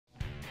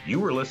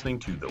You are listening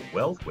to the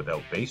Wealth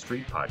Without Bay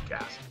Street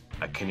podcast,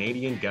 a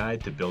Canadian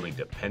guide to building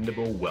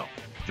dependable wealth.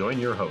 Join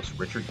your hosts,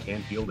 Richard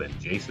Canfield and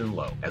Jayson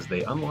Lowe, as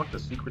they unlock the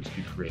secrets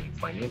to creating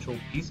financial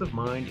peace of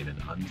mind in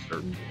an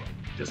uncertain world.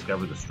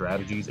 Discover the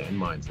strategies and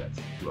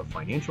mindsets to a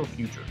financial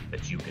future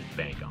that you can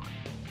bank on.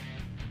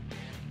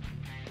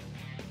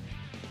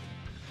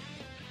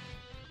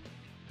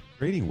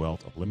 Creating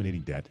wealth,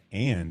 eliminating debt,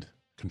 and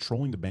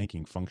controlling the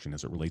banking function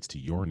as it relates to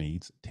your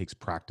needs takes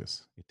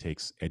practice. It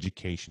takes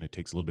education. It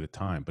takes a little bit of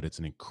time, but it's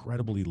an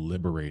incredibly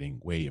liberating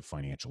way of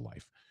financial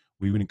life.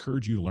 We would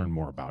encourage you to learn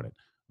more about it.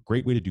 A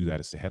great way to do that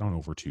is to head on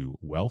over to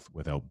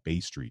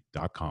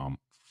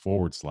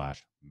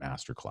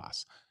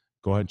wealthwithoutbaystreet.com/masterclass.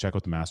 Go ahead and check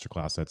out the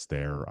masterclass that's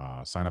there.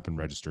 Sign up and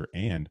register.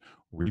 And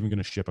we're even going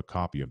to ship a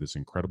copy of this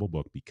incredible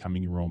book,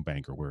 Becoming Your Own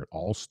Banker, where it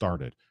all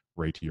started,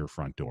 right to your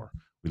front door.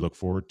 We look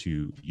forward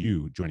to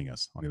you joining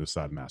us on the other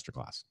side of the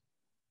masterclass.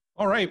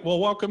 All right. Well,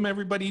 welcome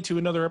everybody to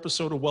another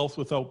episode of Wealth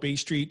Without Bay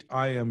Street.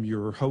 I am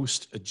your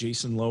host,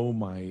 Jayson Lowe.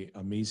 My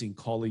amazing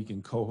colleague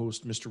and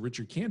co-host, Mr.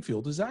 Richard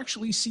Canfield, is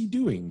actually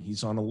sea-doing.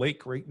 He's on a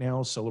lake right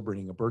now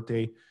celebrating a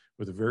birthday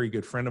with a very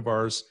good friend of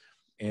ours.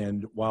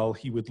 And while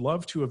he would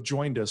love to have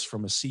joined us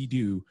from a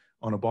sea-do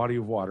on a body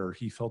of water,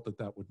 he felt that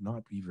that would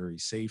not be very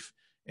safe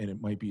and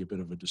it might be a bit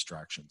of a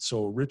distraction.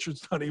 So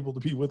Richard's not able to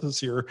be with us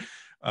here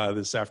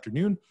this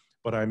afternoon,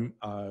 but I'm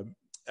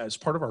as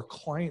part of our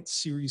client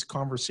series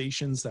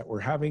conversations that we're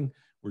having,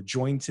 we're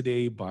joined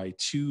today by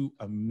two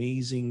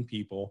amazing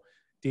people.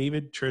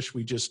 David, Trish,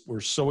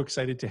 we're so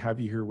excited to have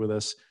you here with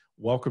us.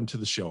 Welcome to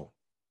the show.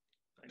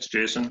 Thanks,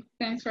 Jayson.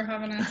 Thanks for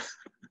having us.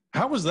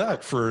 How was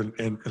that for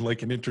an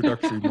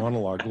introductory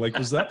monologue? Like,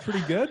 was that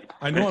pretty good?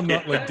 I know I'm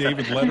not like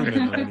David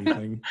Letterman or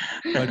anything,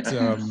 but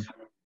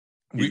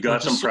you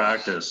got some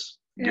practice.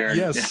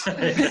 Yes.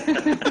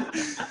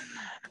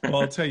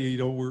 Well, I'll tell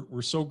you,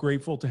 we're so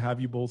grateful to have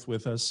you both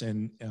with us.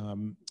 And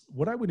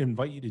what I would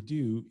invite you to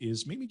do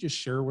is maybe just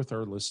share with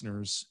our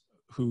listeners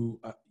who,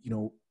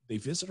 they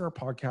visit our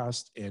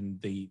podcast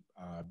and they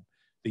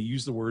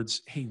use the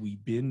words, "Hey, we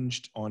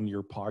binged on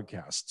your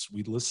podcasts.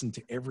 We listened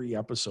to every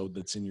episode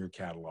that's in your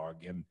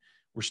catalog." And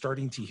we're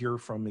starting to hear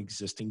from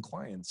existing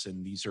clients.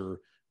 And these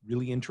are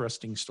really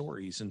interesting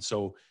stories. And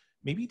so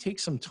maybe take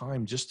some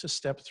time just to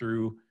step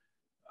through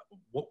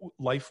what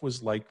life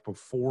was like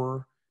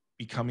before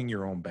becoming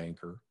your own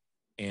banker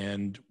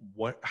and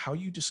how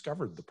you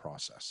discovered the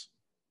process.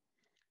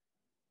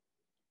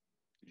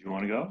 Do you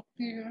want to go?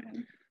 You go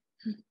ahead.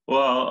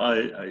 Well,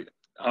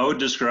 I would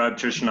describe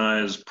Trish and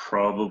I as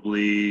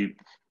probably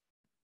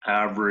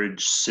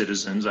average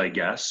citizens, I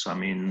guess. I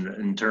mean,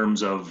 in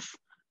terms of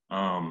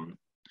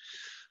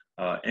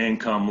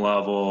income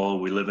level,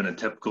 we live in a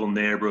typical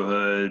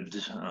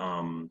neighborhood.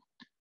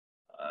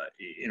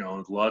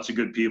 Lots of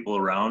good people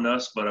around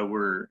us, but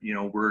we're in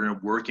a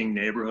working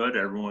neighborhood.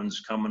 Everyone's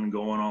coming and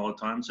going all the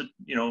time. So,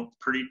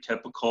 pretty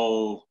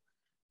typical.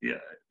 Yeah,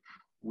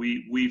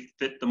 we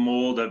fit the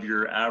mold of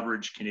your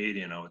average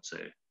Canadian, I would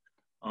say.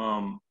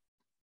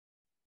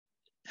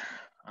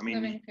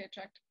 Living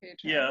paycheck to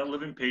paycheck. Yeah,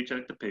 living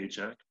paycheck to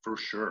paycheck for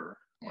sure.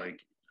 Yeah.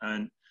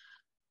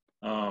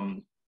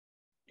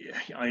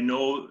 I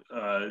know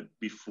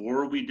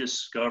before we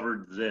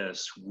discovered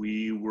this,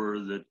 we were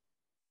the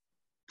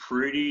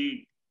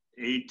pretty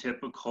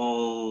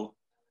atypical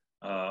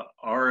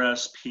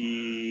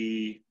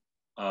RRSP,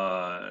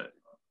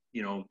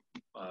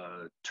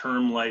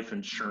 term life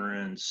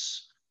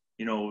insurance,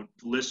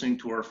 listening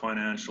to our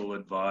financial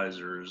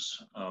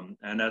advisors,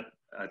 and at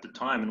the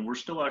time, and we're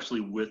still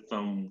actually with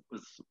them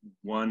with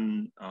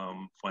one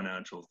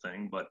financial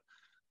thing, but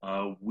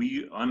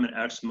I'm an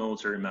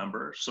ex-military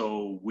member,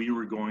 so we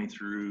were going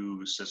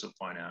through CISA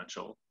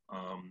Financial,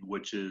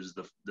 which is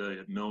the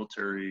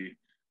military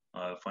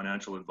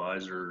financial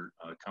advisor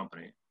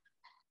company.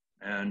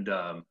 And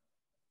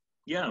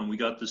and we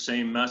got the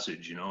same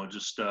message,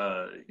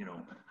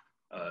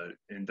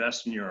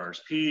 invest in your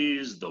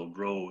RRSPs, they'll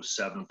grow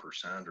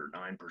 7% or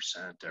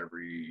 9%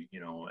 every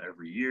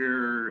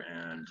year.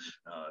 And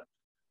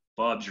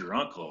Bob's your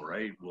uncle,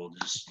 right? Well,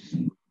 just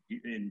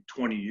in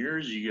 20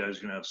 years, you guys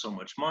are gonna have so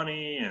much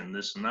money and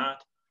this and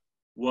that.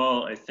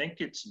 Well, I think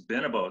it's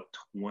been about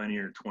 20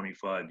 or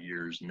 25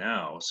 years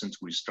now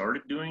since we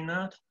started doing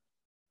that.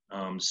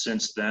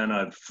 Since then,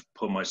 I've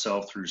put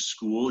myself through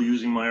school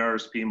using my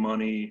RRSP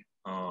money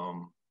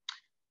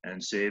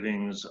and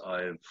savings.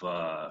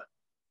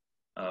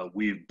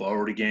 We've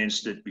borrowed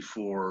against it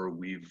before.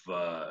 We've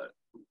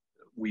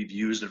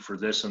used it for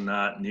this and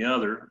that and the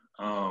other,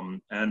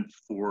 and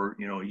for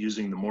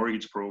using the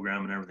mortgage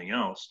program and everything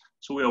else.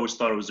 So we always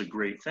thought it was a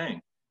great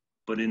thing,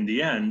 but in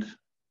the end,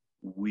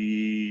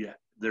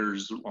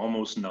 there's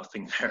almost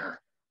nothing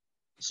there.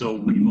 So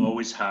we've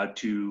always had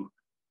to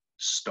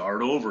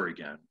start over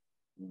again.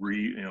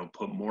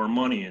 Put more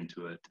money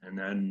into it, and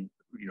then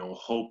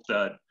hope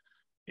that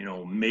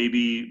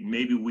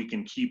maybe we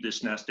can keep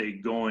this nest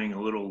egg going a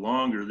little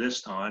longer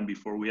this time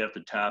before we have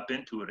to tap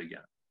into it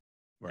again.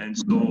 Right. And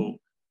so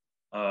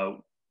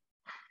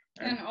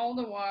And all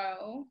the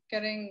while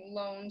getting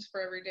loans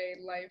for everyday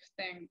life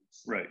things.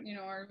 Right. You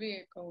know, our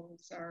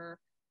vehicles, our,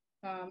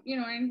 you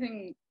know,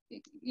 anything,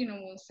 you know,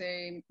 we'll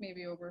say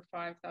maybe over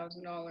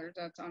 $5,000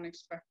 that's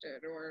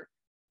unexpected, or,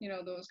 you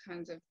know, those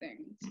kinds of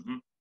things.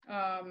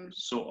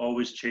 So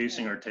always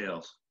chasing our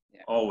tails.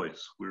 Yeah.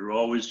 Always. We were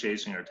always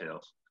chasing our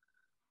tails.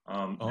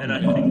 And I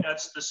yeah. think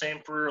that's the same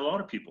for a lot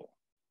of people.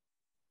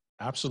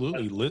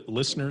 Absolutely.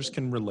 Listeners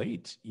can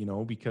relate, you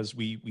know, because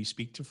we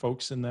speak to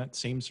folks in that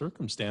same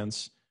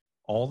circumstance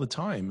all the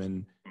time.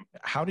 And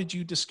how did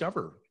you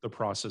discover the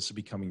process of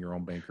becoming your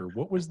own banker?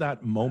 What was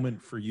that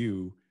moment for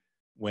you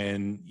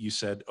when you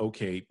said,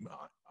 okay,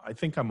 I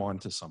think I'm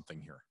onto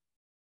something here?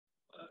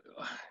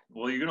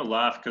 Well, you're going to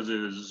laugh because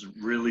it is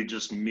really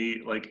just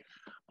me. Like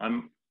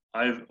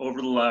I've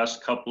over the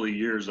last couple of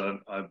years,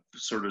 I've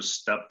sort of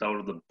stepped out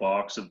of the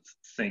box of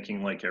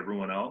thinking like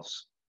everyone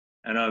else.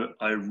 And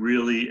I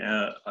really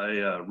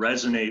I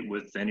resonate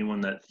with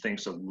anyone that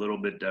thinks a little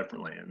bit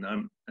differently, and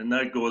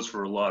that goes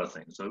for a lot of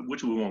things,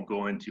 which we won't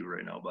go into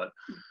right now. But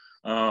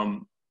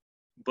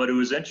it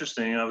was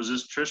interesting.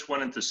 Trish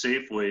went into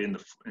Safeway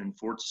in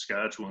Fort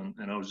Saskatchewan,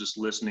 and I was just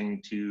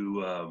listening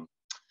to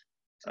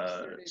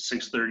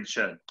 630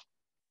 Shed,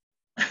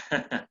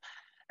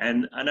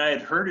 and I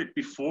had heard it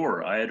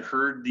before. I had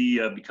heard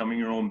the becoming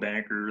your own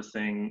banker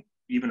thing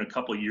even a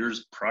couple of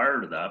years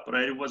prior to that, but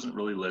I wasn't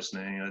really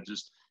listening.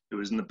 It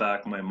was in the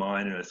back of my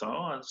mind, and I thought,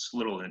 oh, that's a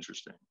little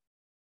interesting.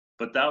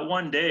 But that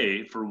one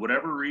day, for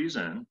whatever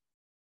reason,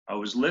 I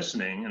was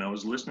listening, and I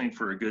was listening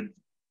for a good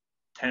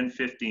 10,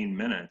 15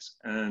 minutes.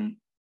 And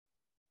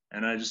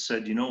I just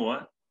said, you know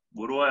what?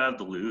 What do I have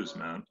to lose,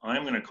 man?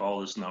 I'm going to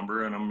call this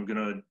number, and I'm going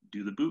to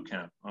do the boot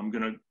camp. I'm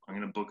going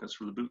to book us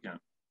for the boot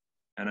camp.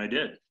 And I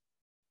did.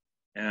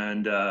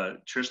 And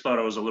Trish thought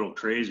I was a little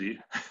crazy.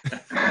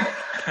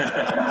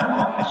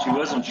 She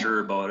wasn't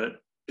sure about it.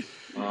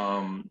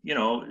 You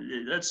know,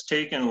 that's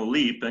taking a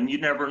leap, and you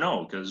never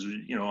know, because,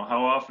 you know,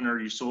 how often are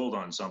you sold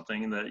on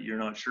something that you're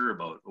not sure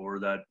about, or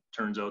that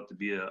turns out to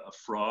be a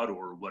fraud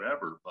or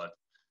whatever. But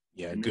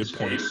yeah, in good this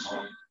point. case,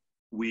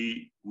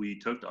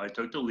 I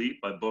took the leap.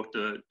 I booked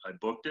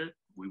it.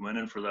 We went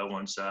in for that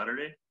one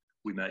Saturday.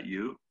 We met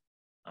you,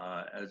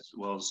 as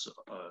well as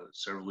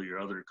several of your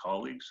other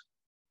colleagues.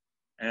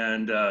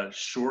 And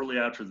shortly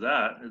after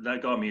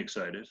that got me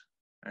excited.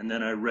 And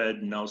then I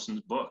read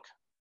Nelson's book,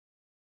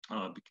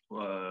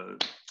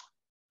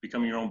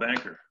 Becoming Your Own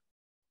Banker.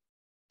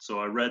 So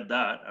I read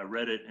that. I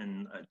read it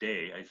in a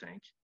day, I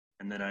think.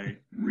 And then I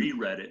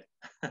reread it.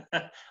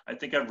 I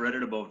think I've read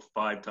it about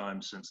 5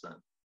 times since then.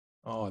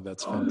 Oh,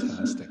 that's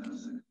fantastic.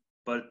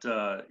 But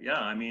yeah,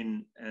 I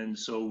mean, and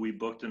so we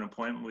booked an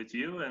appointment with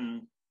you,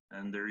 and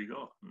there you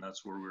go. And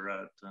that's where we're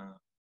at.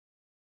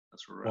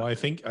 Well, I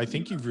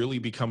think you've really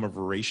become a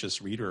voracious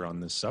reader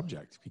on this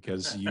subject,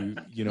 because you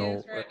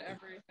know, read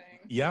everything.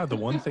 Yeah, the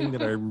one thing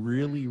that I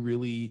really,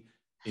 really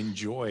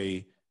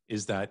enjoy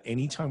is that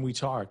anytime we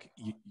talk,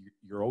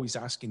 you're always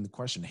asking the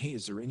question, hey,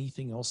 is there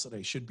anything else that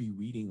I should be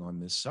reading on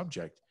this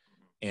subject?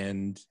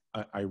 And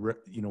I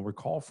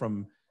recall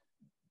from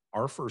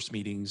our first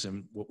meetings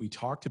and what we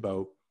talked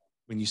about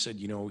when you said,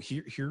 you know,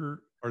 here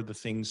are the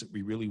things that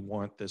we really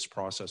want this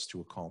process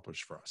to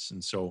accomplish for us.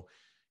 And so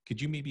could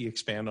you maybe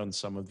expand on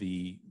some of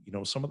the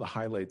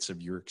highlights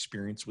of your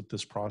experience with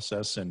this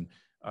process, and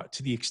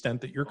to the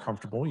extent that you're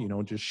comfortable, you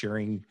know, just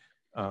sharing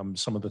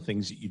some of the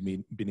things that you've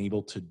been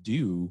able to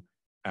do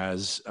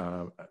as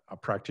a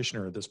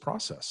practitioner of this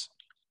process?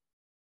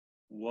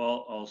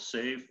 Well, I'll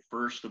say,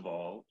 first of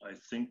all, I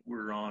think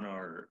we're on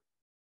our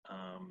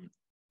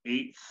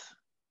eighth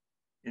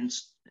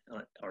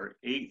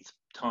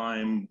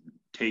time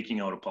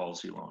taking out a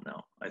policy loan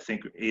now. I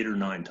think 8 or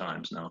 9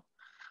 times now.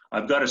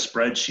 I've got a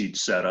spreadsheet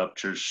set up.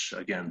 Trish,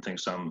 again,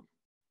 thinks I'm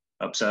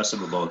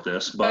obsessive about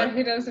this, but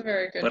he does a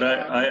very good job.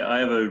 I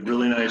have a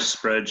really nice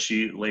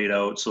spreadsheet laid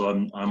out, so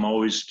I'm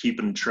always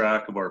keeping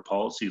track of our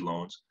policy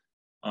loans.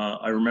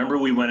 I remember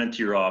we went into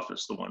your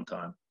office the one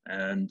time,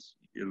 and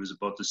it was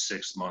about the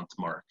 6th month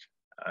mark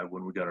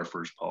when we got our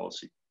first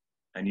policy,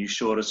 and you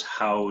showed us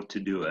how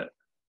to do it.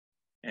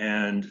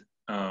 And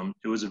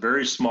it was a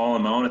very small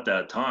amount at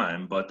that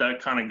time, but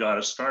that kind of got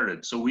us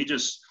started. So we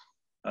just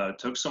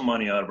took some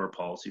money out of our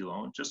policy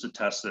loan just to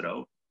test it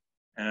out.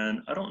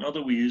 And I don't know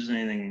that we use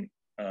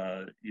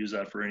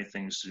that for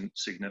anything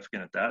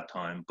significant at that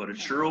time, but it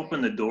sure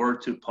opened the door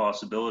to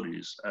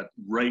possibilities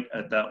right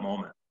at that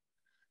moment.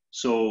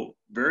 So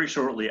very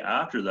shortly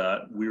after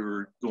that, we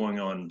were going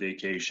on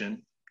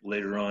vacation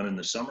later on in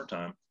the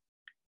summertime,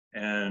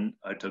 and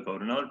I took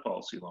out another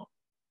policy loan.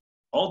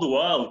 All the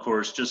while, of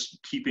course, just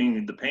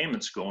keeping the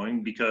payments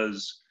going,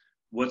 because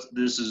what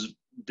this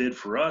did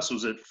for us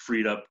was it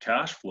freed up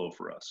cash flow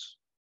for us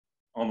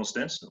almost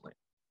instantly.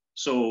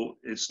 So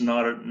it's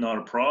not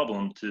a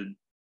problem to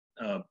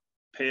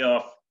pay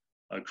off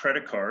a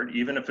credit card,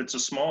 even if it's a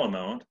small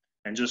amount,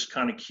 and just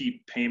kind of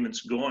keep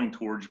payments going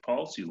towards your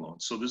policy loan.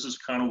 So this is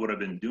kind of what I've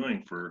been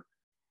doing for a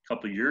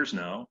couple of years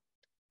now.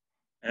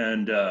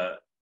 And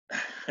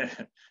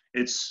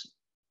it's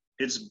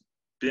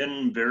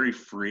been very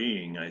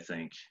freeing, I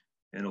think.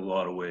 in a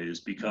lot of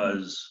ways,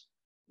 because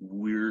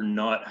we're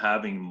not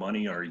having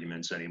money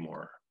arguments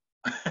anymore.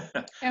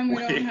 And we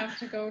don't have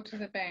to go to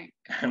the bank.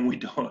 And we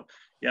don't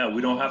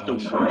have to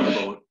worry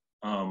about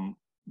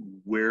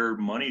where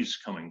money's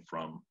coming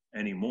from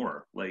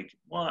anymore. Like,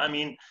 well, I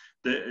mean,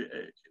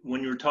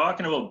 when you're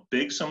talking about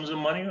big sums of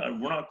money,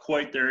 we're not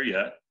quite there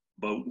yet,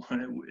 but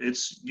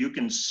you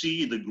can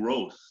see the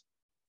growth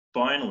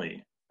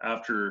finally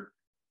after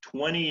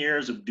 20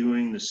 years of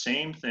doing the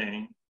same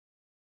thing.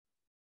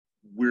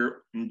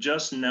 We're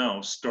just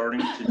now starting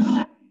to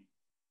see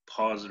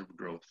positive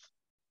growth.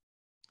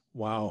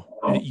 Wow.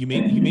 You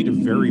made a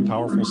very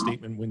powerful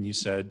statement when you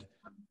said,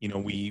 you know,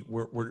 we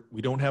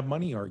don't have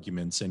money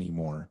arguments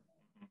anymore.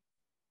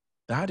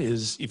 That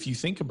is, if you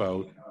think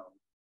about,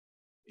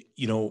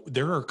 you know,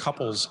 there are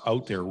couples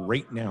out there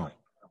right now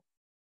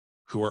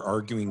who are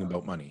arguing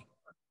about money.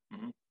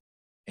 Mm-hmm.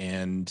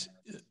 And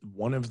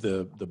one of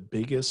the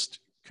biggest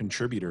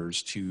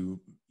contributors to,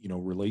 you know,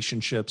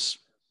 relationships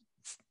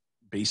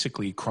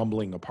basically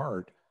crumbling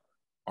apart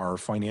are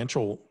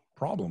financial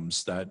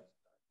problems that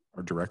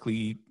are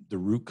directly the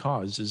root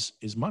cause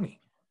is money.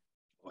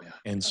 Oh, yeah.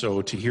 And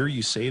so to hear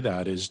you say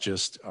that is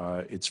just,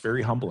 it's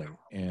very humbling.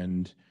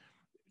 And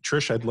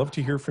Trish, I'd love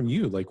to hear from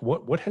you. Like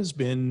what has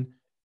been,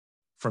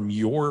 from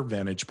your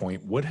vantage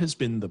point, what has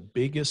been the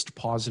biggest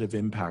positive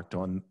impact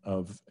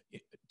of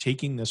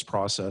taking this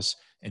process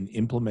and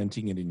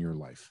implementing it in your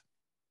life?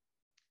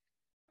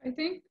 I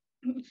think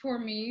for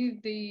me,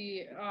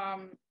 it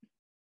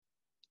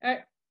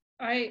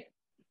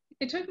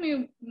took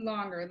me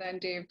longer than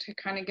Dave to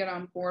kind of get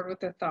on board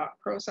with the thought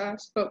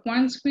process. But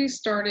once we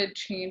started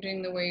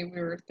changing the way we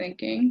were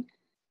thinking,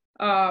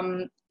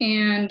 and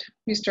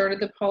we started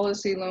the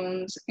policy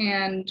loans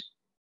and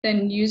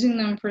then using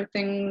them for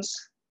things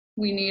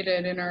we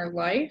needed in our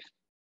life,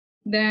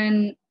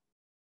 then,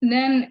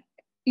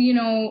 you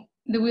know,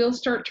 the wheels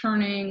start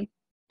turning,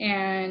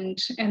 and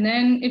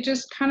then it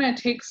just kind of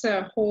takes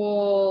a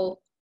whole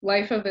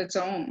life of its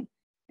own.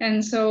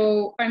 And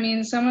so, I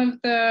mean, some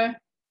of the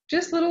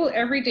just little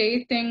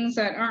everyday things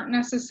that aren't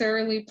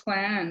necessarily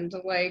planned,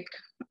 like,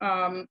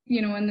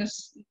 you know, in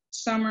this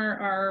summer,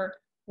 our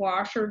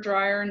washer,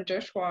 dryer, and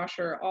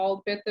dishwasher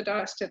all bit the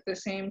dust at the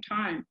same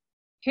time.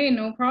 Hey,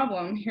 no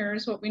problem.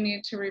 Here's what we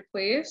need to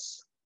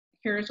replace.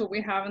 Here's what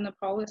we have in the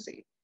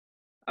policy.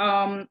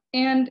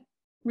 And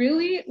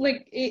really,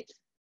 like,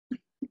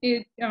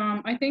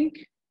 I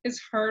think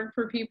it's hard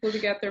for people to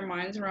get their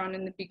minds around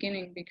in the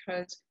beginning,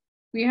 because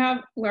we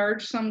have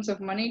large sums of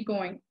money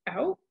going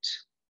out,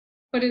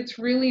 but it's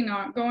really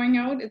not going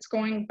out. It's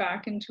going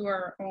back into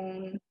our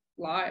own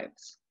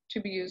lives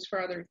to be used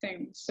for other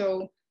things.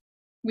 So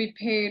we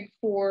paid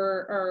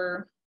for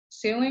our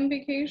sailing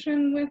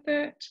vacation with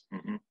it.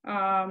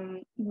 Mm-hmm.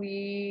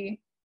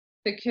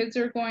 The kids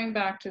are going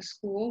back to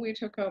school. We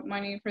took out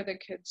money for the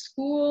kids'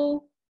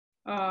 school.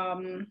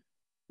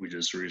 We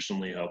just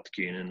recently helped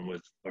Keenan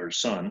with our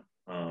son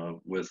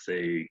with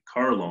a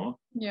car loan.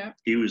 Yeah.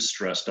 He was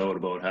stressed out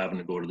about having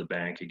to go to the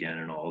bank again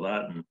and all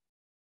that. And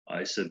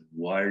I said,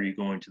 why are you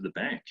going to the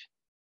bank?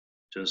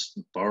 Just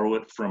borrow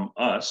it from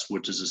us,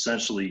 which is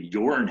essentially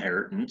your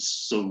inheritance.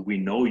 So we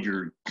know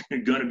you're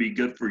going to be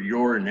good for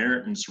your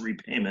inheritance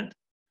repayment.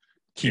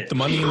 Keep the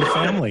money in the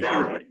family.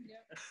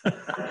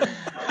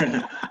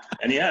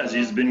 And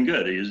he's been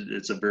good.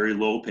 It's a very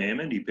low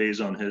payment. He pays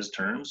on his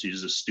terms.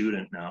 He's a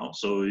student now.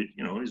 So,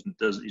 you know,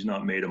 he's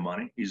not made of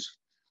money.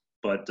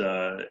 But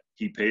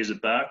he pays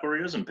it back or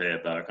he doesn't pay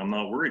it back. I'm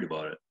not worried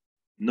about it.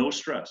 No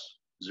stress,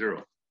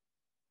 zero.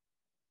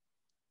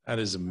 That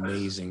is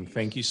amazing.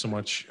 Thank you so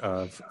much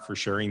for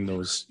sharing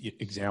those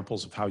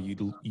examples of how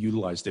you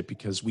utilized it,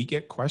 because we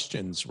get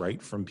questions,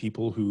 right, from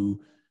people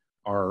who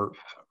are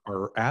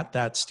at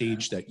that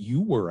stage that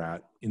you were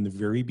at in the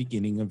very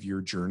beginning of your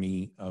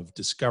journey of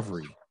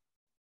discovery.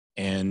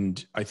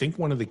 And I think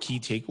one of the key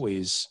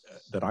takeaways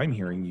that I'm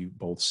hearing you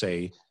both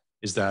say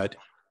is that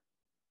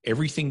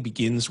everything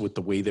begins with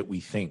the way that we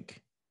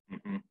think.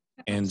 Mm-hmm.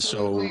 And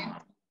so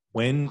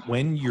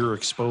when you're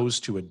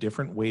exposed to a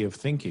different way of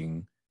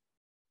thinking,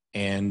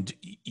 and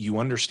you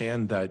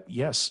understand that,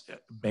 yes,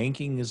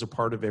 banking is a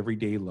part of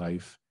everyday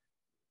life,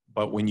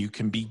 but when you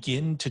can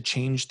begin to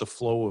change the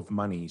flow of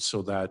money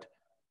so that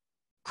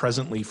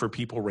presently for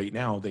people right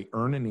now, they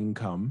earn an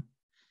income,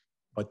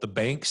 but the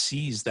bank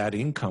sees that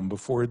income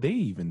before they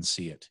even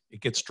see it.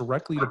 It gets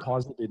directly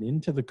deposited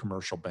into the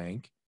commercial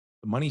bank.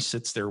 The money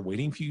sits there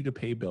waiting for you to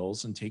pay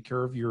bills and take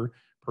care of your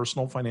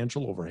personal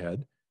financial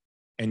overhead.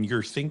 And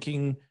you're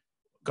thinking,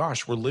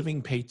 gosh, we're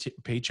living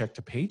paycheck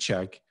to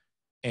paycheck,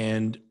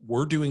 and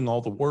we're doing all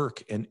the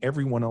work and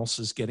everyone else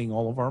is getting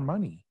all of our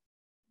money.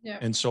 Yeah.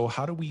 And so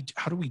how do we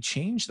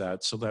change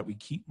that so that we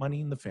keep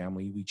money in the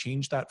family? We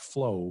change that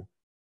flow,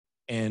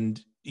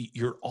 and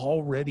you're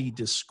already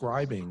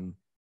describing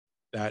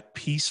that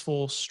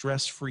peaceful,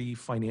 stress-free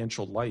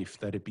financial life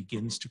that it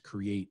begins to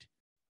create.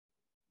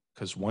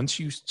 Because once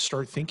you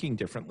start thinking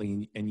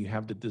differently and you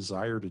have the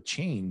desire to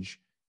change,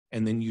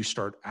 and then you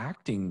start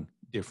acting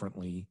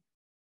differently,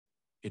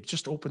 it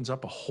just opens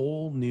up a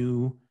whole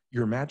new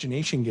your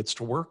imagination gets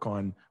to work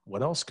on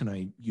what else can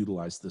I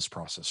utilize this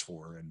process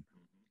for? And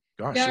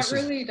gosh, yeah, it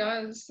really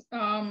does.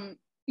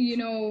 You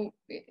know,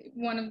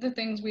 one of the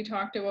things we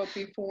talked about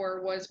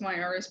before was my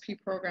RSP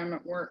program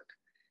at work.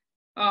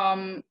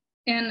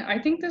 And I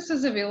think this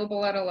is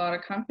available at a lot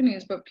of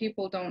companies, but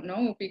people don't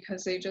know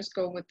because they just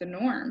go with the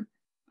norm.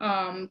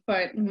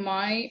 But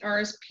my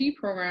RSP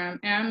program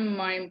and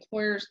my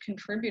employer's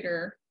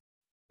contributor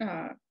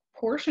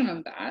portion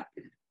of that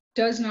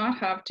does not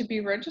have to be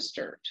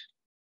registered.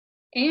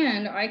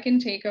 And I can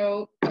take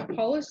out a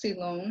policy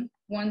loan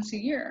once a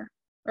year,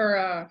 or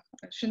I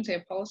shouldn't say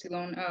a policy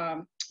loan,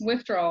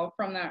 withdrawal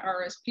from that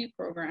RSP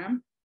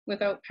program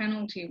without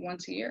penalty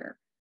once a year.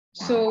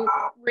 Wow. So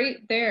right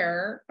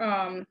there,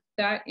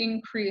 that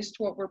increased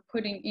what we're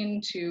putting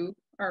into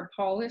our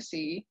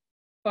policy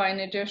by an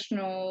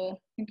additional,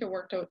 I think it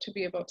worked out to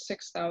be about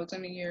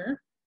 $6,000 a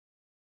year.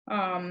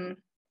 And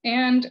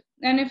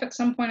if at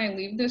some point I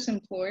leave this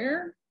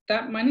employer,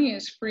 that money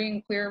is free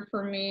and clear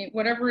for me.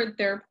 Whatever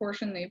their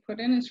portion they put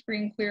in is free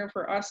and clear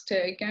for us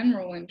to again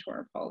roll into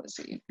our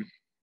policy.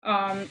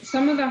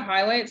 Some of the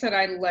highlights that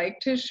I like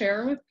to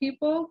share with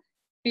people,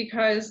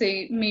 because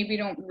they maybe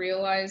don't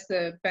realize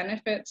the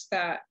benefits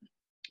that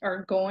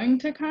are going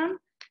to come,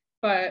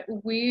 but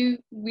we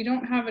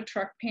don't have a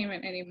truck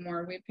payment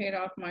anymore. We paid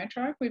off my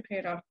truck, we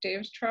paid off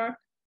Dave's truck.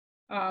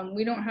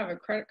 We don't have a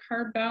credit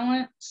card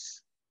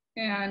balance,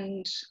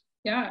 and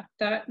yeah,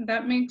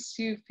 that makes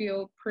you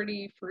feel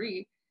pretty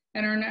free.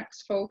 And our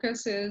next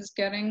focus is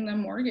getting the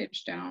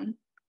mortgage down.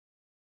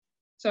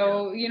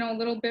 So, you know,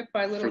 little bit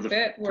by little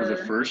bit. For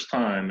the first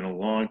time in a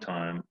long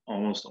time,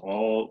 almost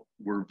all,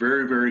 we're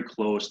very, very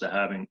close to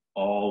having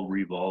all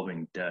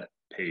revolving debt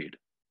paid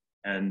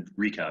and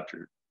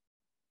recaptured.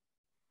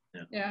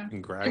 Yeah.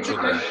 Congratulations. It's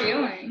a good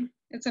feeling.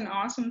 It's an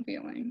awesome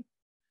feeling.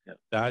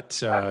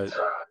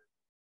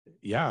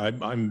 Yeah.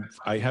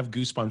 I have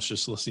goosebumps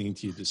just listening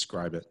to you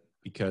describe it,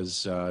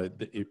 because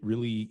it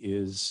really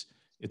is,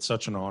 it's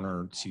such an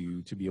honor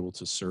to be able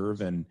to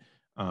serve. And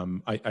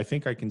I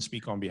think I can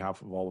speak on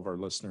behalf of all of our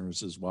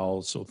listeners as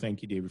well. So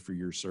thank you, David, for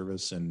your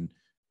service. And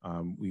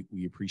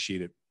we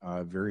appreciate it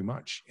very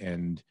much.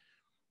 And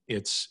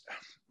it's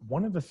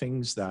one of the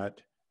things that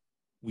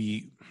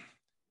we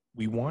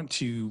want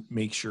to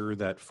make sure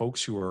that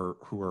folks who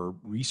are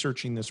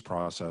researching this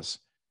process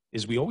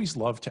is, we always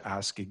love to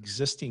ask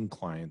existing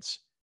clients,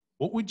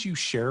 what would you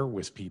share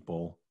with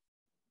people?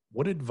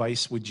 What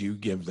advice would you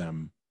give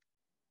them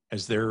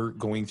as they're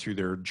going through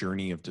their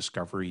journey of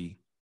discovery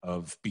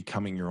of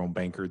becoming your own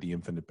banker, the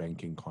infinite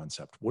banking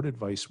concept? What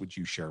advice would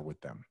you share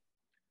with them?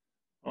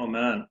 Oh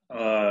man,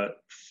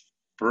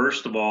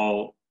 first of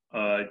all,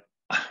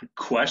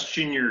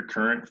 question your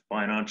current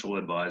financial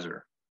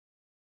advisor.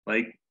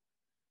 Like,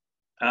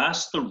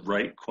 ask the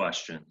right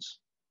questions.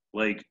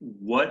 Like,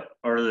 what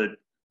am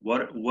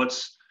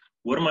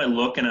I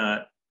looking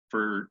at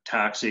for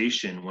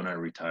taxation when I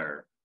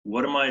retire?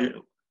 What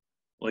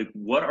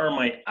are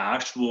my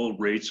actual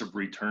rates of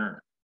return?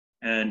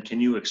 And can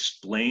you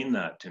explain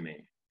that to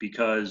me?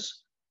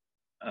 Because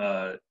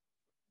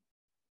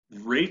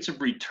rates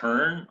of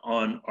return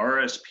on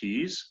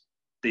RSPs,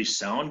 they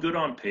sound good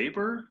on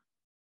paper,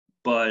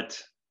 but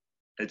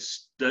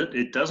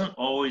it doesn't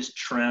always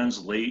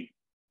translate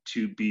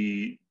to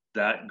be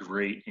that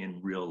great in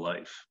real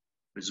life,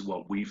 is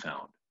what we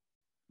found.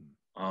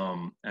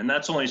 And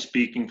that's only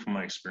speaking from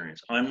my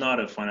experience. I'm not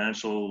a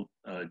financial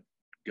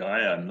guy.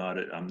 I'm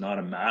not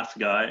a math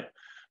guy,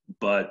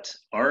 but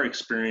our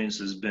experience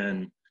has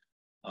been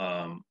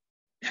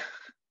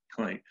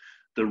like,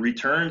 the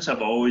returns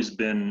have always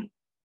been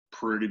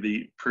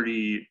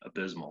pretty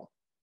abysmal.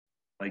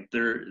 Like,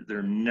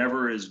 they're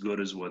never as good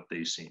as what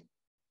they seem.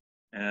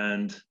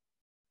 And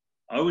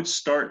I would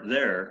start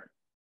there,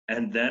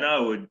 and then I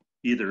would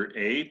either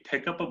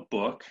pick up a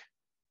book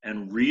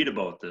and read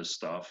about this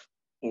stuff,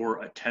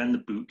 or attend the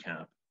boot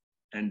camp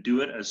and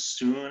do it as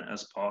soon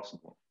as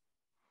possible.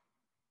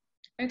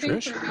 I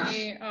think for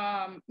me,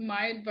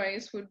 my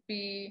advice would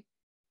be,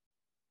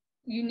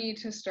 you need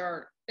to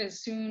start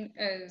as soon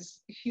as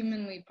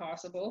humanly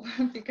possible,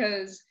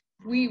 because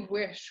we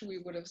wish we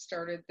would have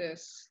started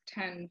this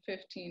 10,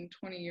 15,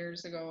 20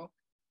 years ago.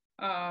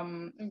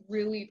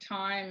 Really,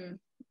 time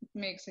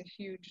makes a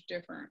huge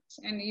difference.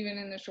 And even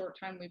in the short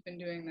time we've been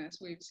doing this,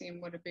 we've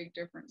seen what a big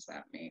difference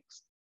that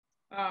makes.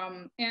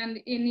 And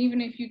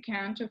even if you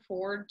can't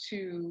afford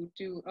to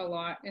do a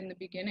lot in the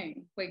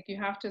beginning, like, you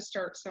have to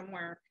start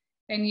somewhere.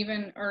 And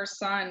even our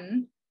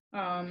son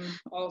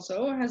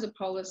also has a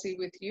policy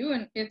with you,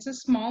 and it's a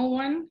small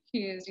one.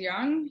 He is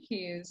young.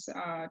 He is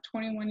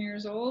 21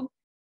 years old,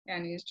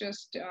 and he's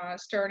just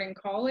starting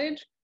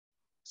college.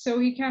 So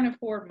he can't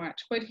afford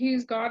much, but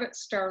he's got it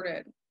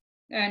started.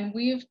 And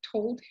we've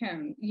told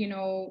him, you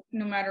know,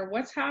 no matter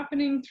what's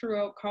happening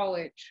throughout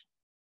college,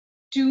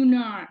 do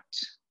not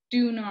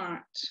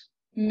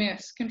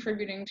miss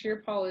contributing to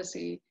your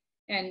policy.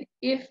 And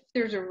if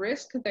there's a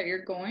risk that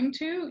you're going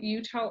to,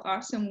 you tell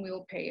us and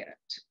we'll pay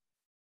it.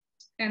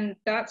 And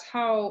that's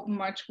how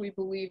much we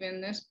believe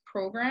in this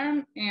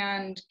program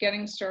and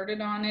getting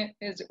started on it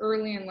as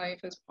early in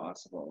life as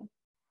possible.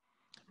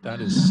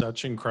 That is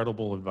such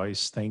incredible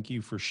advice. Thank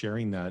you for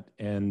sharing that.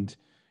 And,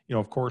 you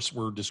know, of course,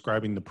 we're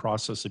describing the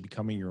process of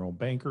becoming your own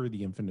banker,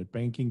 the infinite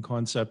banking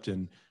concept.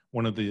 And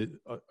one of the,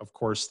 of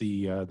course,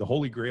 the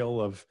holy grail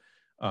of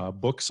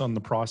books on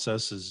the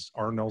process is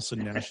R.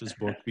 Nelson Nash's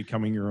book,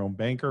 Becoming Your Own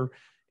Banker.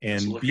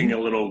 And it's looking a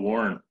little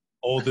worn.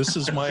 Oh, this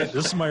is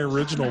my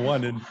original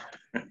one. And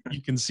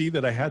you can see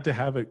that I had to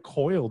have it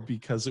coiled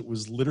because it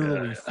was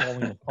literally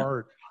falling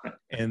apart.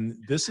 And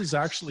this is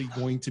actually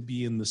going to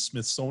be in the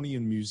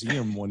Smithsonian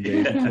Museum one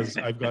day because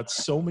I've got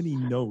so many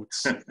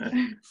notes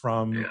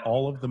from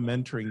all of the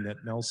mentoring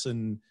that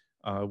Nelson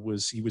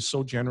he was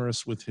so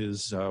generous with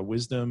his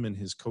wisdom and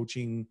his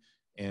coaching,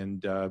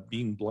 and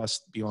being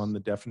blessed beyond the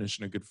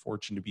definition of good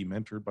fortune to be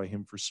mentored by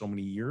him for so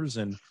many years.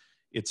 And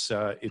it's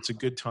a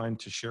good time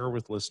to share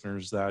with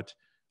listeners that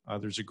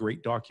there's a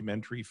great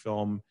documentary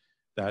film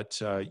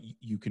that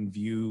you can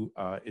view.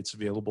 It's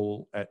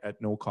available at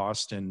no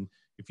cost. And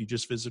if you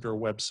just visit our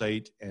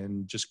website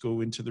and just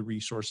go into the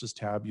resources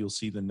tab, you'll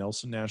see the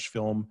Nelson Nash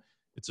film.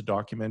 It's a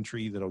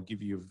documentary that'll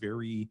give you a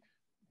very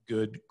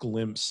good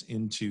glimpse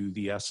into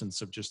the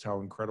essence of just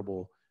how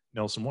incredible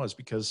Nelson was,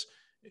 because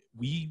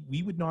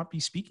we would not be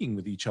speaking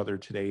with each other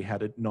today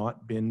had it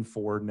not been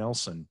for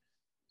Nelson.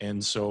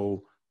 And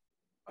so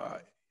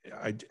I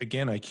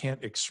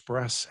can't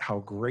express how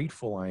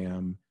grateful I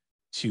am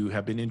to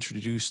have been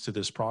introduced to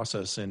this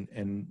process,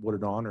 and what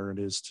an honor it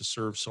is to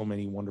serve so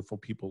many wonderful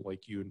people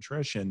like you and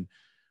Trish. And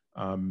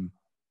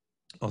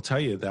I'll tell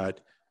you that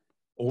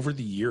over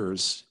the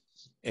years,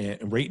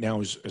 and right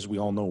now, as we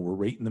all know, we're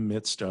right in the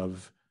midst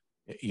of,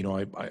 you know,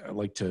 I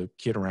like to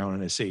kid around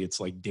and I say it's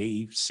like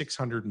day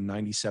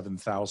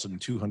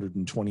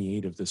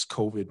 697,228 of this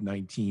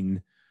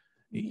COVID-19,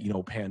 you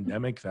know,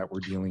 pandemic that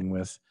we're dealing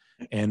with.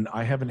 And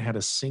I haven't had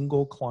a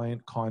single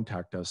client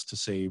contact us to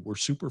say, we're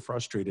super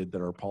frustrated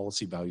that our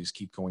policy values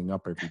keep going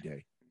up every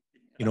day.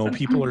 You know,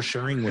 people are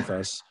sharing with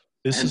us,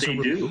 this and is a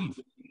relief.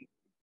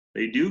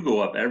 They do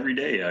go up every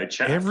day. I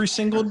check. Every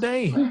single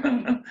day.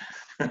 Isn't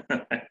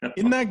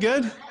that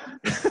good?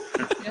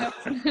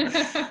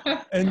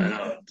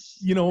 And,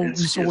 you know,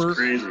 it's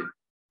crazy.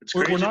 It's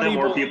crazy that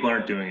more people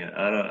aren't doing it.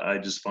 I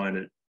just find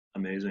it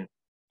amazing.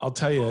 I'll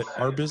tell you,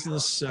 our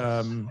business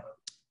has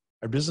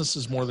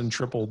more than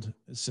tripled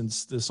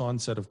since this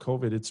onset of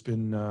COVID. It's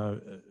been a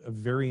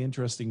very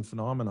interesting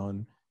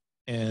phenomenon.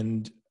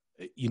 And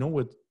you know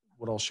what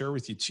I'll share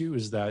with you too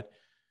is that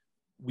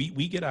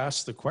we get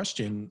asked the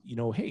question, you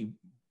know, hey,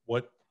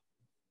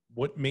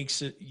 what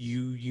makes it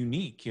you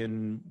unique,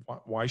 and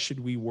why should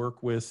we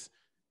work with,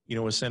 you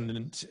know,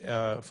 Ascendant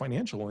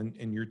Financial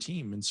and your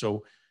team? And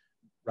so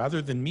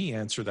rather than me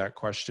answer that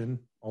question,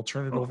 I'll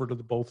turn it over to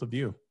the both of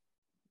you.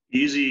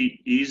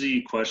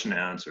 Easy question to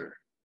answer.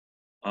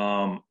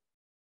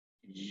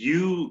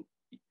 You're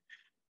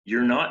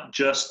not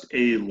just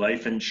a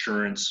life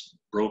insurance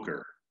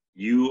broker.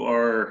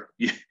 You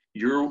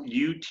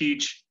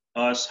teach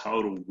us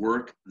how to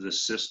work the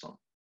system.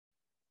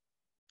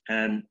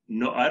 And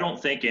no, I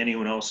don't think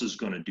anyone else is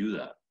going to do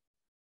that.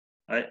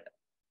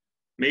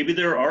 Maybe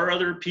there are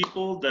other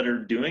people that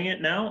are doing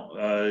it now.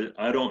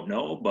 I don't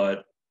know,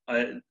 but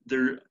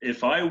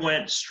if I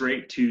went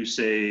straight to,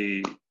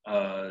 say,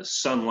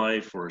 Sun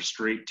Life or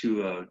straight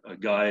to a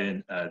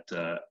guy at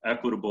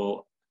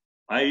Equitable,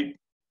 I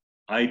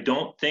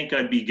don't think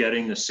I'd be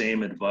getting the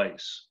same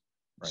advice.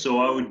 Right. So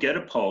I would get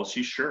a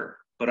policy, sure,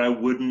 but I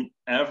wouldn't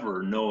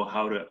ever know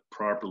how to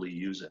properly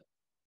use it.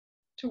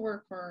 To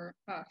work for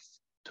us.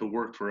 To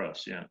work for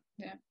us, yeah.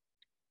 Yeah.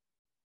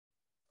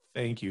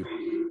 Thank you.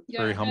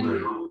 Yeah, very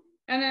humbling.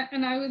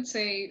 And I would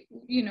say,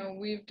 you know,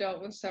 we've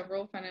dealt with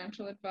several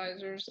financial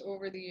advisors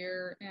over the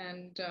year,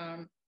 and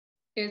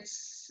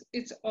it's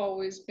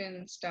always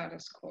been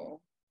status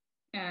quo.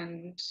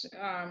 And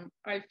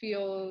I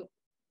feel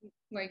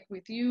like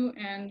with you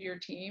and your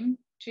team,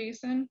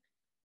 Jayson,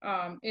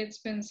 it's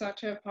been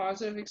such a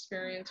positive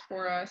experience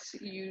for us.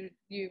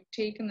 You've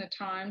taken the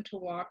time to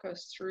walk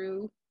us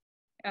through.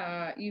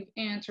 You've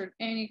answered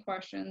any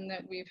question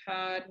that we've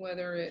had,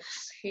 whether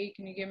it's, hey,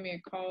 can you give me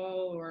a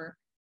call, or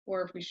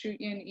if we shoot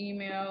you an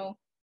email,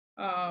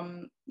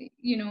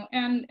 you know,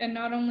 and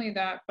not only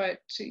that, but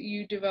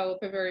you develop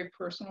a very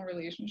personal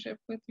relationship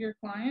with your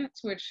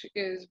clients, which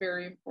is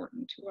very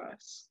important to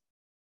us.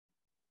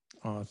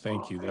 Oh,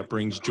 thank you. That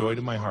brings joy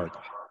to my heart.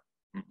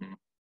 Mm-hmm.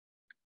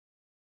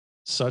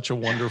 Such a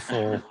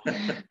wonderful,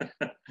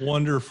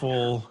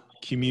 wonderful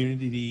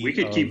community. We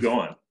could keep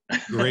going.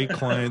 Great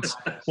clients.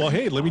 Well,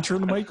 hey, let me turn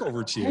the mic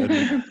over to you.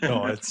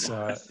 No, it's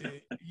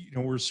you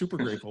know, we're super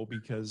grateful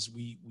because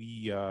we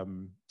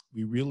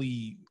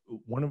really,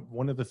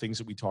 one of the things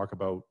that we talk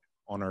about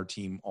on our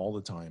team all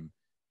the time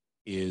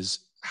is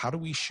how do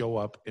we show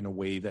up in a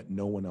way that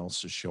no one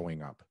else is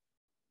showing up?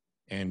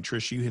 And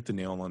Trish, you hit the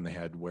nail on the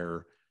head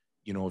where,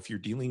 you know, if you're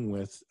dealing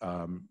with,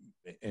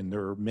 and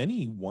there are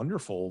many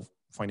wonderful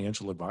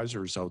financial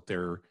advisors out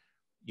there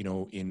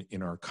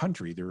in our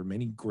country, there are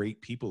many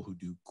great people who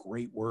do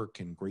great work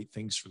and great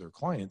things for their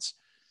clients.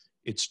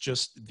 It's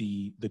just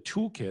the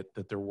toolkit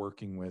that they're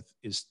working with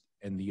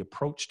and the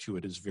approach to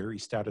it is very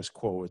status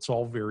quo. It's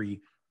all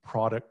very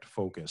product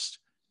focused.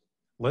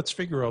 Let's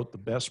figure out the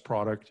best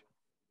product,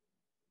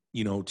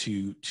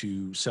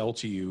 to sell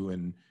to you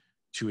and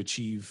to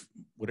achieve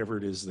whatever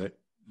it is that,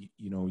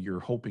 you're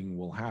hoping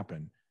will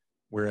happen.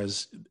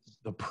 Whereas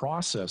the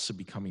process of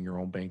becoming your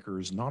own banker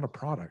is not a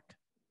product.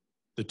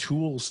 The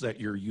tools that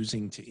you're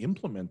using to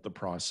implement the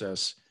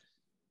process,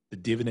 the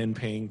dividend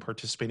paying,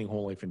 participating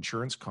whole life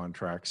insurance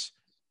contracts,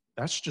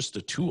 that's just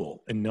a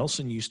tool. And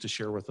Nelson used to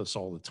share with us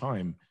all the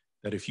time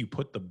that if you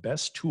put the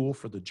best tool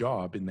for the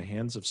job in the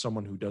hands of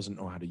someone who doesn't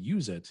know how to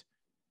use it,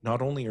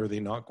 not only are they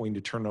not going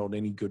to turn out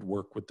any good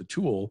work with the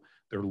tool,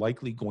 they're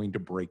likely going to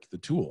break the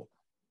tool.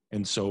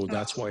 And so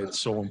that's why it's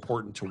so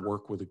important to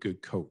work with a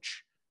good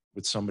coach,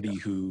 with somebody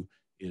who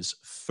is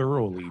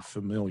thoroughly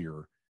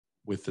familiar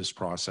with this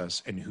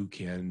process and who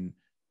can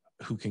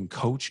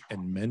coach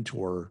and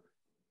mentor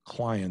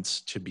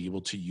clients to be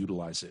able to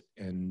utilize it.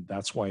 And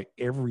that's why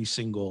every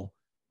single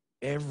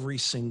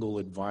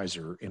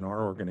advisor in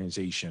our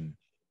organization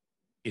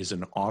is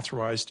an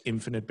authorized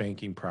infinite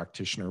banking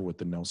practitioner with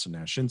the Nelson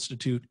Nash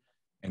Institute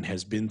and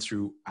has been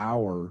through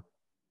our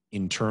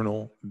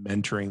internal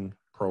mentoring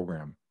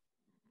program,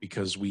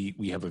 because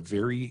we have a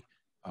very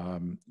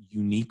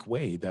unique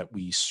way that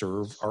we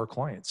serve our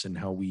clients and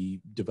how we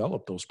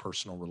develop those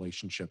personal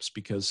relationships,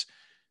 because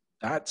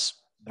that's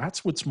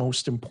what's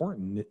most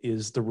important,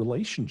 is the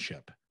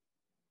relationship.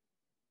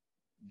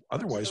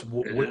 Otherwise,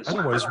 what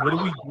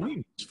are we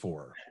doing this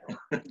for?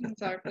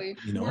 Exactly.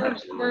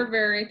 We're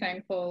very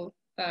thankful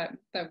that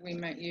we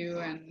met you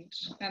and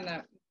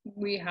that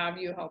we have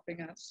you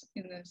helping us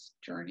in this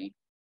journey.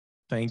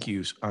 Thank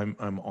you.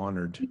 I'm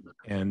honored.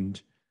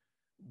 And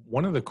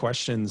one of the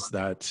questions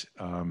that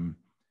I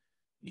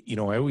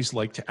always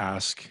like to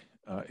ask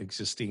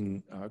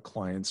existing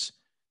clients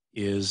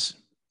is,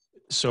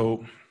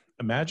 so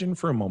imagine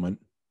for a moment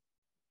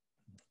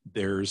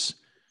there's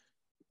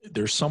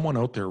someone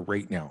out there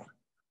right now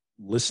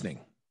listening,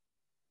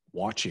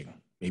 watching.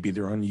 Maybe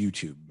they're on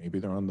YouTube, maybe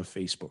they're on the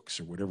Facebooks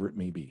or whatever it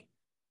may be,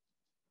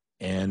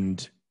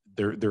 and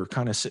they're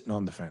kind of sitting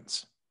on the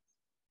fence.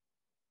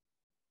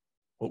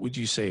 What would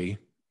you say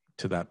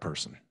to that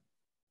person?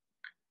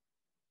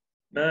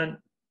 Man,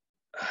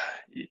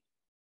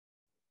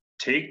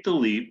 take the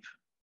leap,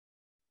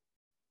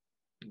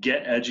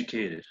 get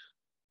educated,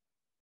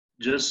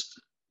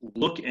 just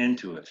look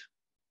into it,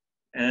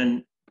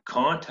 and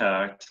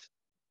contact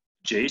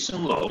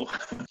Jayson Lowe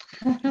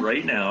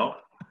right now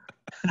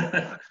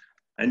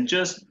and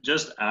just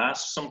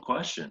ask some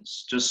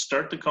questions. Just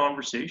start the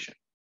conversation.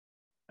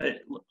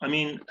 I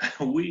mean,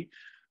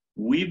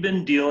 we've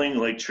been dealing,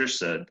 like Trish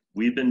said,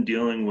 we've been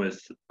dealing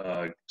with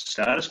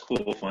status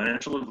quo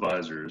financial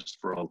advisors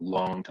for a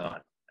long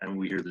time. And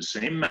we hear the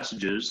same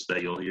messages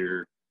that you'll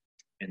hear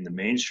in the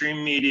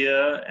mainstream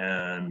media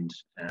and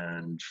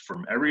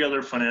from every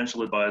other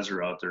financial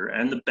advisor out there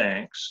and the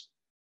banks.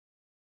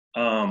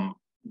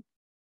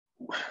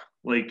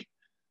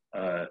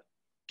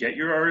 Get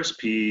your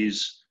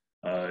RRSPs,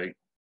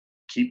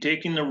 keep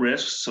taking the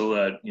risks so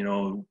that,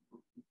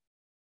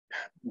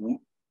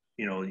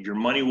 your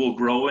money will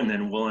grow, and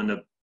then we'll end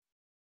up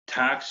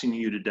taxing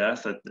you to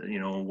death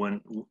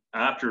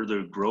after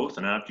the growth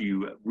and after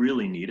you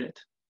really need it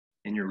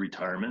in your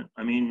retirement.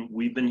 I mean,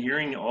 we've been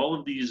hearing all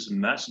of these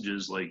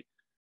messages like,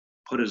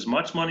 put as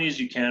much money as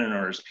you can in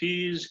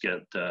RRSPs,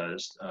 get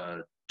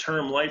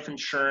term life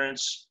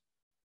insurance,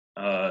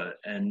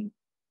 and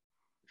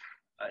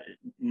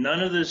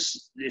none of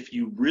this, if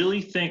you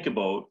really think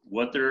about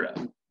what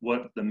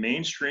the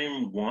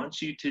mainstream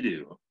wants you to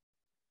do,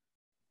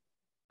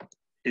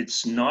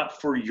 it's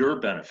not for your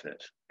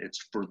benefit,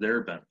 it's for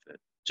their benefit.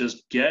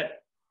 Just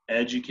get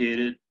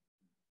educated,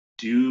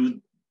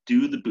 do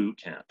the boot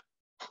camp,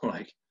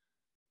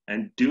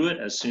 and do it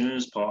as soon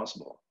as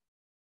possible.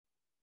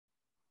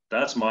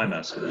 That's my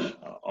message.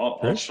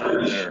 I'll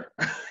start there.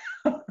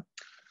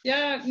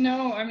 Yeah,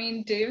 no, I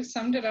mean, Dave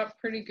summed it up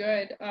pretty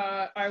good.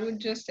 I would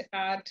just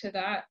add to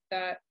that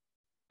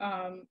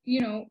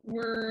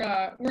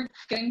we're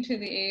getting to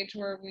the age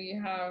where we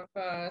have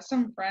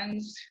some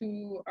friends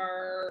who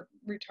are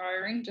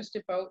retiring, just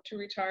about to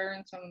retire,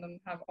 and some of them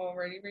have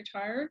already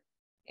retired.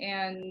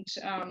 And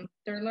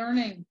they're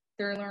learning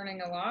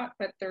a lot,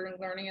 but they're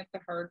learning it the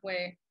hard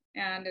way,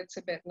 and it's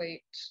a bit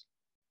late.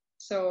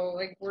 So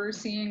we're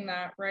seeing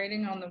that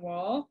writing on the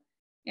wall,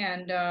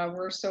 and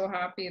we're so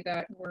happy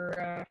that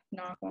we're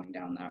not going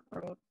down that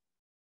road.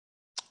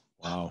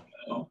 Wow.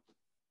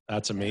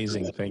 That's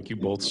amazing. Thank you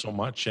both so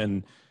much.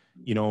 And,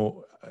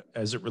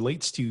 as it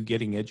relates to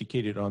getting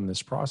educated on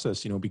this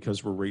process,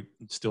 because we're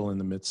still in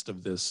the midst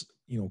of this,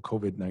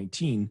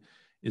 COVID-19,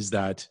 is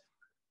that,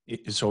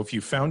 so if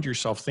you found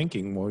yourself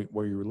thinking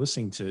while you were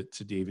listening to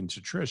Dave and to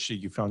Trish,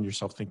 you found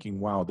yourself thinking,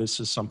 wow, this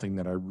is something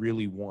that I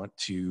really want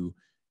to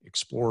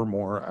explore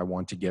more. I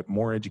want to get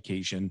more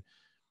education.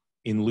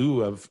 In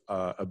lieu of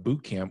a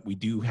boot camp, we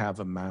do have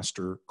a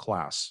master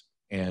class.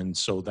 And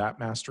so that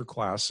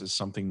masterclass is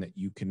something that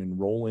you can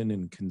enroll in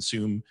and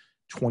consume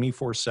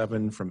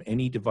 24/7 from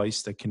any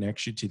device that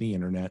connects you to the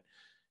internet.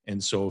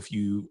 And so if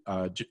you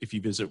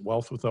visit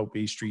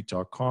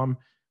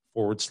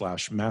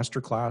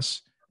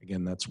wealthwithoutbaystreet.com/masterclass,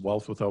 again, that's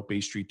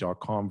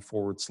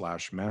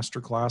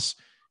wealthwithoutbaystreet.com/masterclass,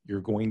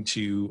 you're going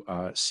to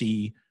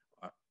see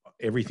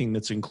everything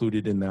that's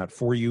included in that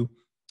for you.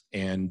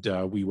 And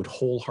we would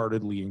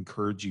wholeheartedly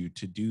encourage you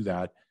to do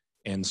that,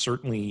 and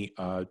certainly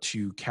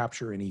to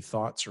capture any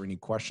thoughts or any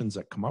questions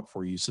that come up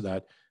for you, so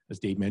that, as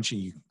Dave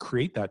mentioned, you can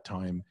create that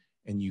time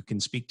and you can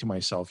speak to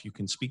myself, you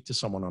can speak to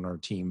someone on our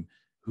team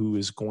who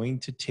is going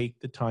to take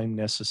the time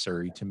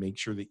necessary to make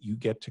sure that you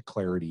get to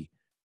clarity.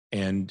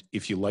 And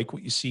if you like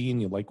what you see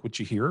and you like what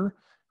you hear,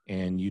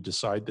 and you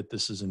decide that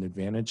this is an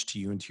advantage to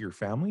you and to your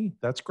family,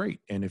 that's great.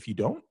 And if you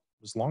don't,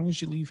 as long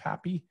as you leave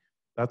happy,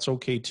 that's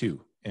okay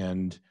too.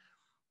 And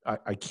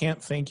I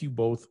can't thank you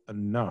both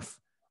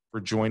enough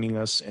for joining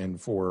us and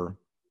for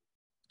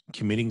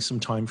committing some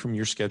time from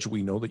your schedule.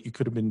 We know that you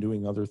could have been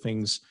doing other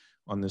things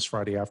on this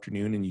Friday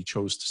afternoon, and you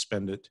chose to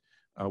spend it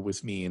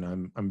with me,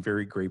 and I'm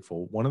very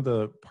grateful. One of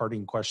the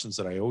parting questions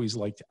that I always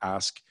like to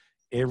ask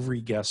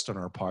every guest on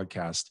our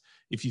podcast,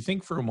 if you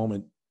think for a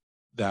moment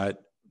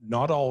that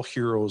not all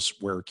heroes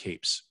wear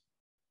capes,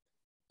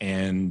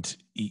 and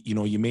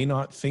you may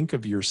not think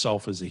of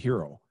yourself as a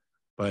hero,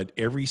 but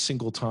every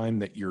single time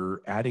that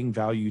you're adding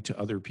value to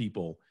other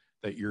people,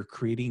 that you're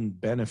creating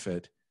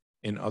benefit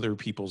in other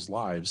people's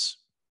lives,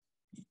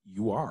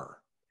 you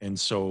are. And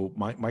so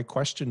my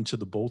question to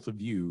the both of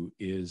you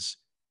is,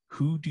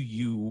 who do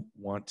you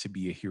want to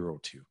be a hero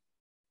to?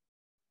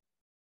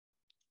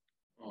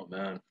 Oh,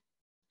 man.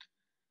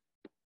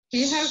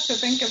 He has to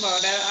think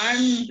about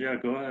it. Yeah,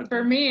 go ahead.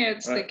 For me,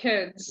 it's the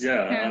kids.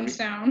 Yeah, hands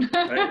down.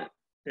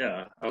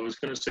 Yeah, I was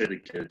going to say the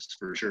kids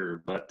for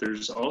sure, but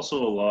there's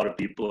also a lot of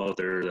people out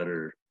there that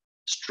are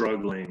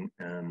struggling,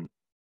 and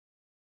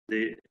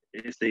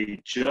if they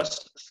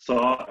just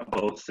thought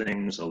about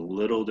things a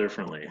little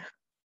differently,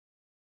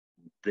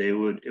 it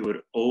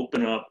would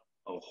open up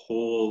a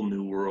whole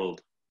new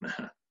world,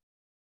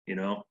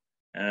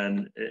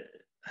 and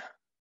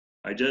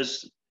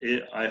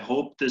I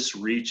hope this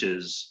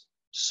reaches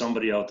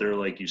somebody out there,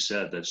 like you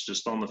said, that's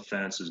just on the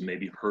fence, has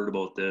maybe heard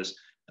about this,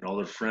 and all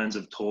their friends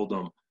have told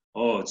them,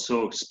 oh, it's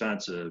so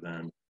expensive,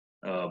 and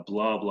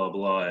blah, blah,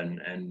 blah.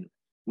 And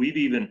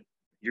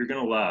you're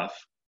going to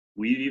laugh,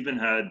 we've even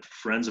had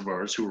friends of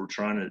ours who were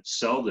trying to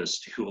sell this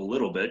to a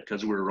little bit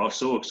because we were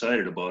so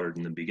excited about it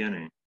in the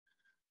beginning,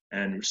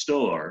 and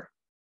still are.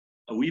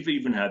 We've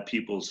even had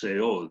people say,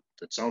 oh,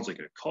 that sounds like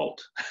a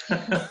cult.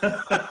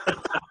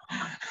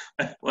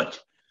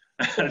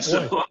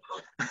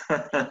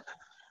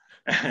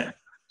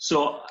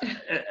 So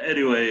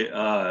anyway,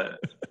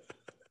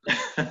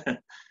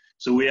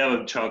 so we have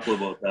a chuckle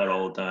about that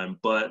all the time.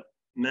 But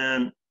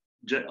man,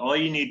 all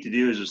you need to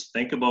do is just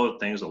think about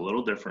things a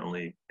little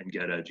differently and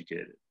get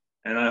educated.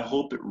 And I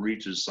hope it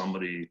reaches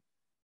somebody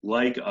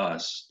like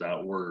us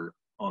that were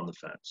on the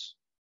fence.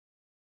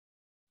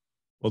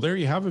 Well, there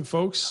you have it,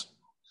 folks.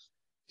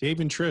 Dave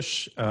and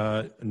Trish,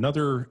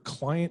 another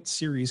client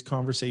series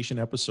conversation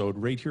episode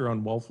right here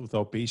on Wealth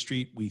Without Bay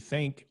Street. We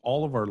thank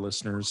all of our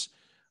listeners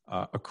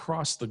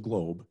across the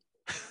globe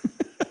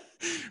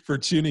for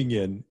tuning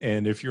in.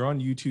 And if you're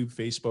on YouTube,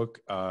 Facebook,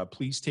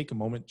 please take a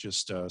moment,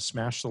 just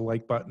smash the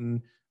like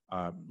button.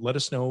 Let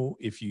us know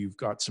if you've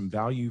got some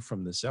value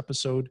from this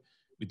episode.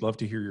 We'd love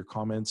to hear your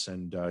comments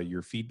and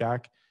your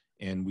feedback.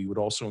 And we would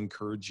also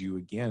encourage you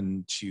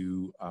again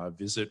to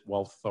visit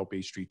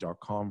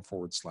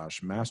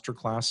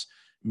wealthwithoutbaystreet.com/masterclass.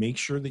 Make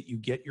sure that you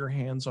get your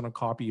hands on a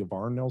copy of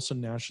R.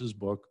 Nelson Nash's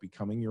book,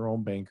 Becoming Your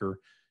Own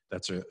Banker.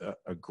 That's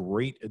a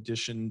great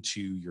addition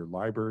to your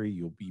library.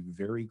 You'll be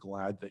very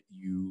glad that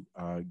you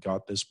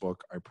got this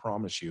book, I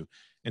promise you.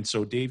 And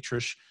so, Dave,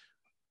 Trish,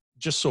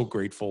 just so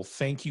grateful.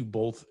 Thank you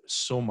both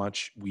so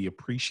much. We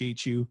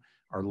appreciate you.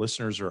 Our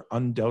listeners are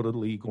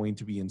undoubtedly going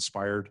to be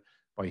inspired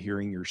by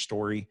hearing your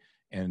story.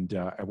 And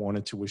I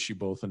wanted to wish you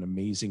both an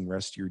amazing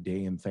rest of your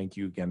day. And thank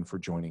you again for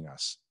joining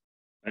us.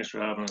 Thanks for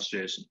having us,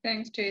 Jayson.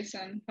 Thanks,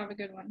 Jayson. Have a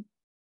good one.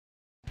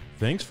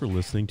 Thanks for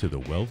listening to the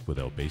Wealth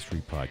Without Bay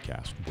Street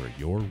podcast, where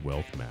your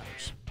wealth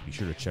matters. Be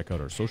sure to check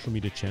out our social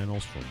media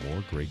channels for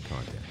more great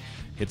content.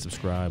 Hit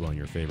subscribe on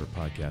your favorite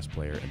podcast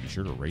player and be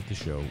sure to rate the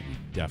show. We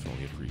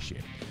definitely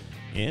appreciate it.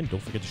 And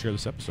don't forget to share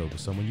this episode with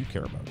someone you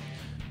care about.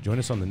 Join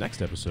us on the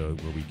next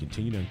episode where we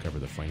continue to uncover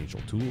the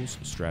financial tools,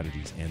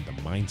 strategies, and the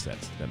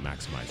mindsets that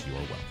maximize your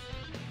wealth.